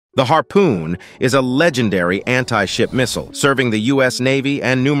The Harpoon is a legendary anti-ship missile, serving the U.S. Navy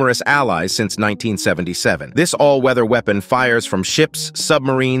and numerous allies since 1977. This all-weather weapon fires from ships,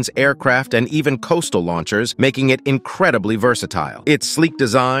 submarines, aircraft, and even coastal launchers, making it incredibly versatile. Its sleek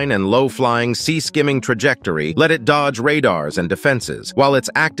design and low-flying, sea-skimming trajectory let it dodge radars and defenses, while its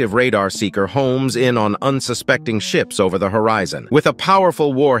active radar seeker homes in on unsuspecting ships over the horizon. With a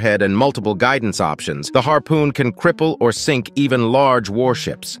powerful warhead and multiple guidance options, the Harpoon can cripple or sink even large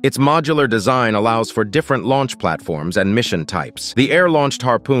warships. Its modular design allows for different launch platforms and mission types. The air-launched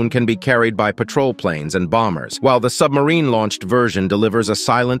Harpoon can be carried by patrol planes and bombers, while the submarine-launched version delivers a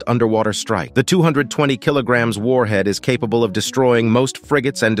silent underwater strike. The 220 kilograms warhead is capable of destroying most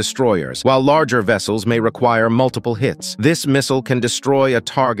frigates and destroyers, while larger vessels may require multiple hits. This missile can destroy a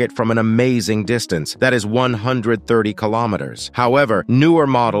target from an amazing distance, that is 130 kilometers. However, newer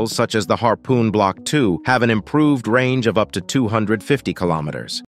models such as the Harpoon Block II have an improved range of up to 250 kilometers.